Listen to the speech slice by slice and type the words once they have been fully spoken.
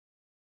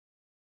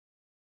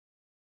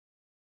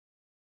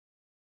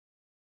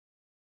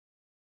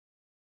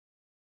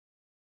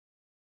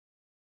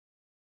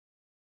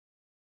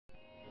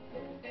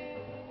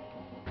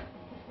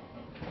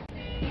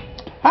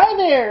Hi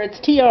there, it's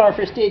TR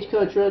for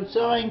Stagecoach Road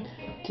Sewing.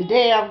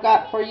 Today I've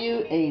got for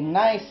you a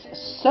nice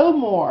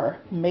Sewmor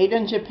made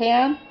in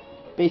Japan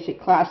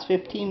basic class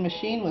 15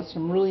 machine with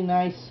some really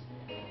nice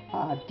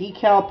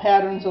decal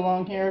patterns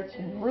along here. It's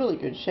in really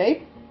good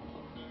shape.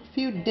 A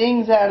few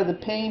dings out of the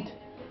paint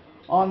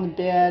on the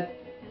bed.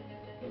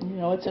 You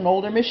know, it's an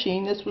older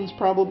machine. This one's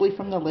probably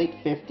from the late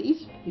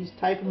 50s. These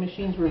type of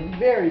machines were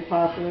very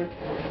popular.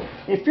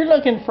 If you're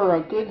looking for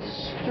a good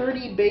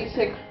sturdy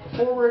basic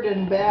forward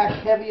and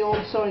back heavy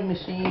old sewing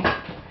machine,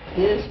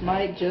 this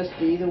might just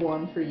be the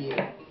one for you.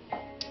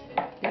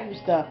 Here's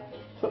the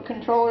foot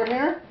controller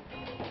here.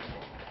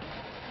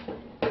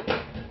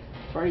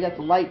 I've already got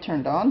the light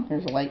turned on.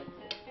 There's a light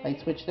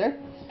switch there.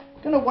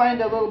 I'm going to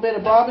wind a little bit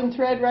of bobbin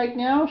thread right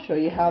now, show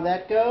you how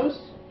that goes.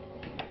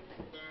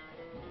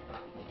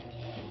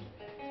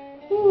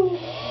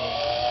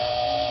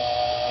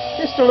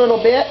 Just a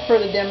little bit for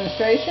the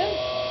demonstration.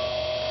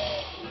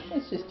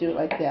 Let's just do it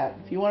like that.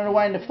 If you wanted to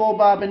wind a full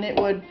bobbin, it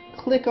would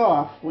click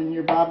off when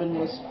your bobbin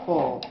was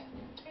full.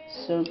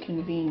 So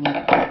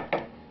convenient.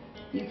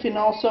 You can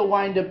also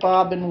wind a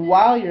bobbin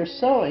while you're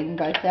sewing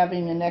by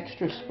having an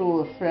extra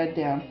spool of thread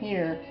down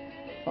here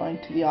going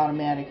to the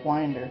automatic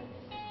winder.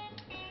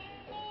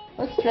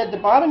 Let's thread the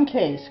bobbin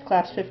case.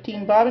 Class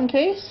 15 bobbin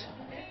case.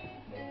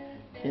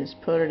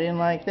 Just put it in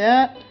like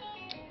that.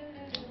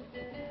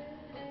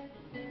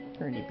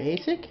 Pretty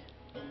basic.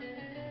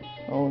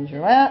 Hold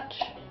your latch.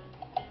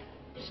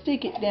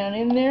 Stick it down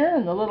in there,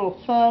 and the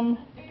little thumb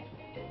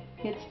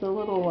hits the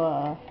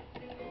little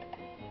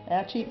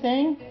latchy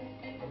thing.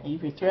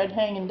 Leave your thread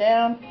hanging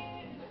down.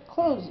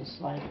 Close the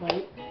slide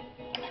plate.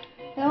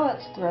 Now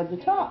let's thread the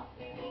top.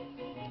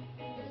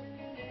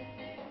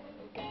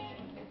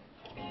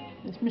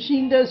 This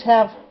machine does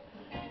have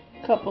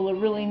a couple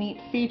of really neat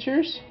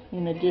features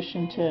in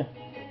addition to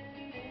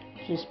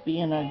just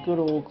being a good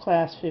old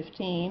class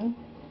 15.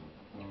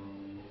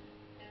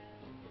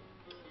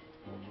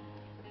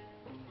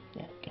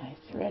 That guy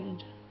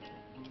threaded.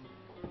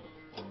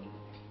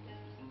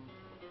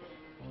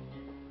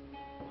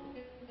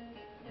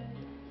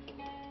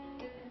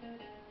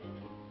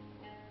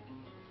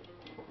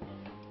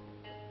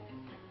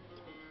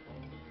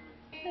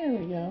 There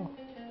we go.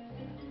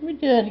 We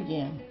do it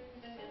again.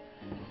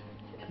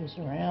 Goes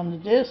around the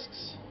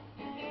discs,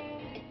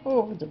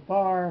 over the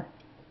bar,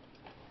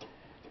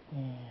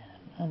 and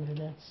under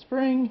that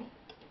spring,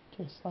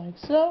 just like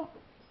so.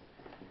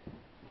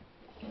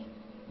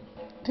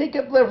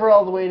 Pickup lever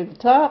all the way to the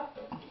top.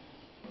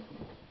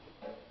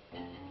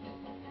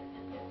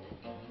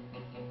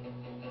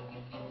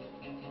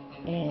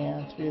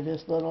 And through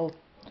this little,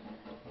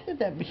 look at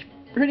that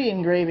pretty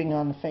engraving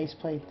on the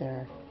faceplate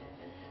there.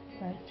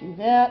 Right through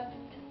that.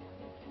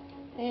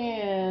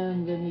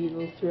 And the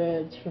needle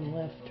threads from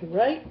left to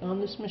right on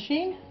this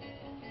machine.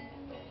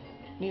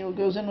 Needle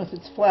goes in with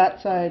its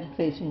flat side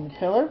facing the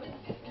pillar.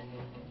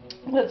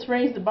 Let's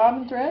raise the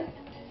bobbin thread.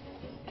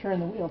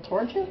 Turn the wheel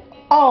towards you.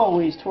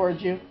 Always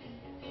towards you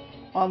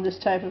on this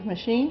type of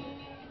machine.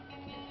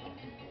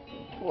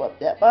 Pull up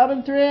that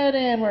bobbin thread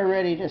and we're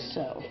ready to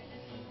sew.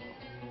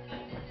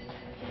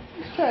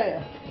 Let's try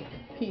a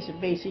piece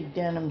of basic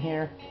denim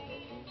here.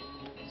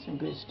 Some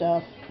good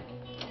stuff.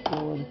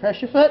 Lower the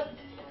pressure foot.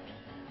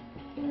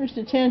 Where's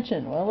the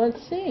tension? Well,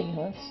 let's see.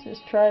 Let's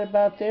just try it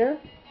about there.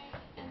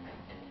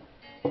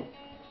 And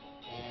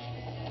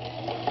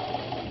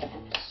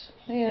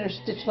there's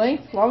stitch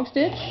length, long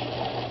stitch,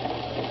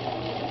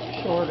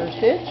 shorter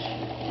stitch,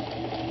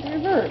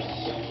 reverse.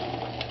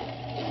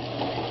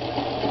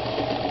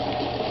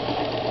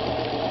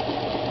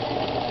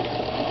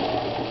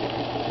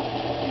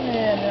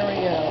 And there we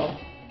go.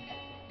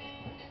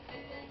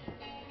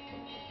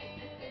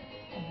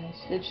 Nice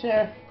stitch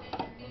there.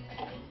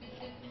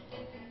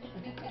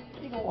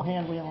 Big old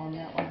hand wheel on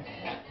that one.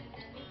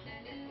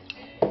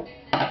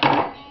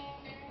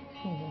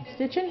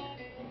 Stitching.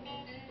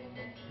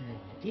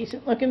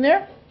 Decent looking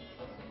there.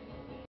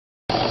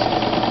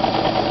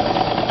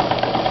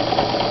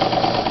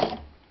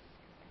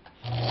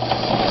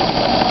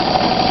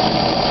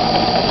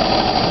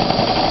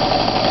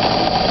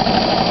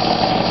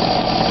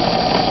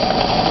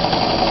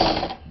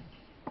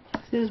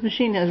 This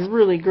machine has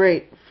really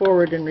great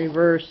forward and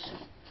reverse.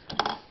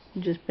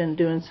 I've just been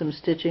doing some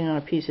stitching on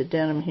a piece of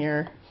denim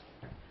here.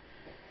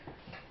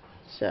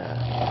 So,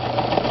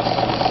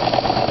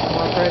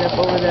 walk right up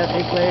over that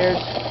big layers.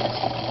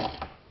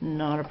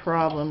 Not a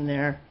problem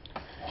there.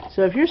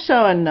 So if you're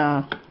sewing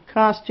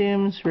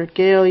costumes,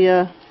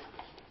 regalia,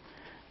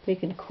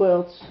 making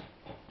quilts,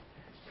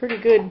 pretty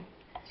good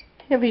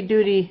heavy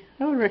duty.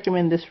 I would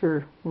recommend this for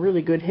a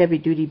really good heavy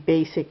duty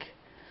basic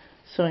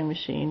sewing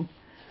machine.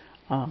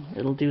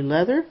 It'll do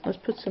leather. Let's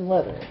put some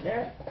leather in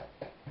there.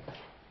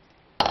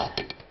 A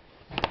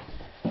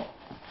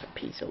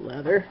piece of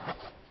leather.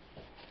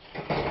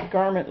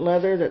 Garment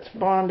leather that's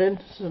bonded.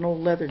 This is an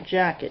old leather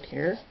jacket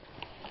here.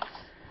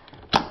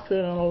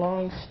 Put on a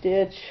long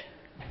stitch.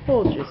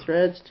 Hold your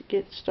threads to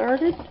get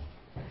started.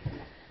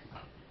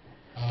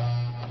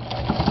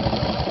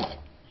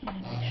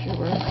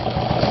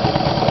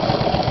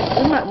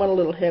 might want a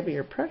little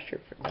heavier pressure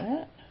for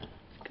that.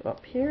 Go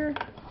up here.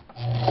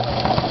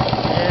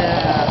 Yeah.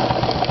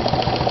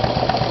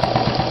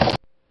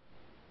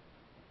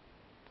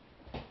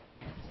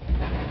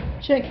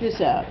 Check this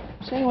out.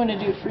 Say you want to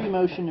do free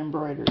motion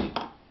embroidery.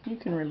 You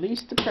can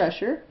release the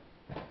pressure,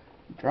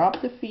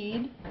 drop the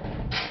feed,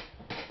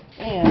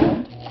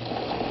 and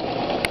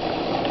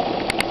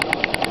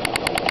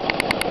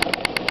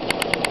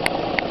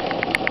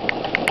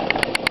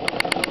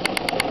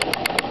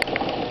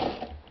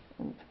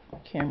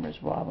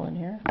camera's wobbling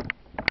here.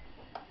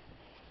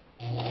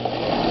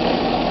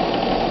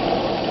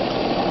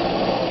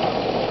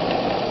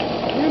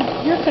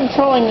 You're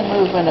controlling the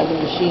movement of the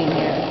machine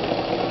here.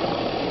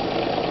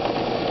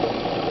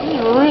 This is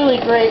really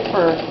great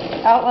for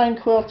outline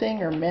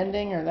quilting or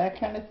mending or that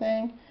kind of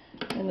thing.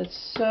 And it's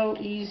so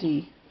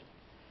easy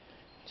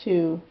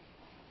to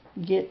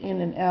get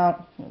in and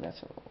out. Oh,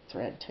 that's a little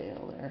thread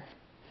tail there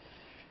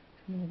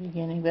from the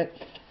beginning, but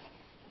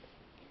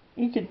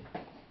you could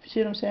see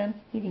what I'm saying?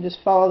 You can just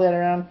follow that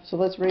around. So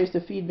let's raise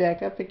the feed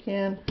back up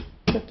again,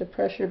 put the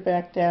pressure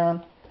back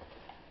down,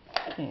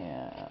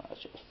 and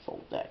let's just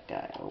fold that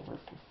guy over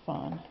for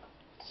fun.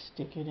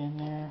 Stick it in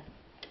there.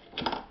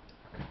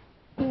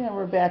 Yeah,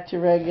 we're back to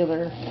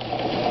regular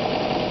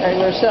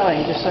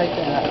sewing, just like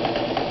that.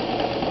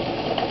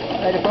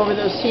 Right up over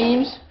those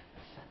seams.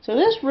 So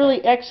this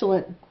really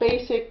excellent,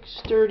 basic,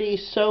 sturdy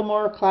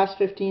Sewmor Class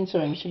 15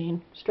 sewing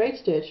machine. Straight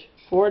stitch,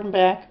 forward and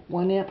back,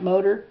 1 amp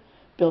motor,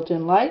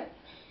 built-in light.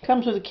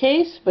 Comes with a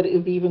case, but it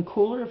would be even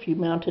cooler if you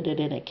mounted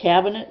it in a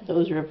cabinet.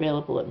 Those are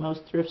available at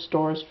most thrift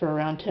stores for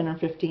around $10 or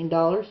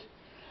 $15.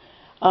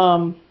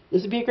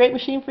 This would be a great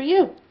machine for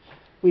you.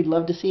 We'd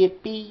love to see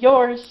it be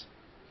yours.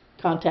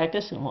 Contact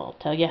us and we'll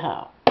tell you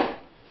how.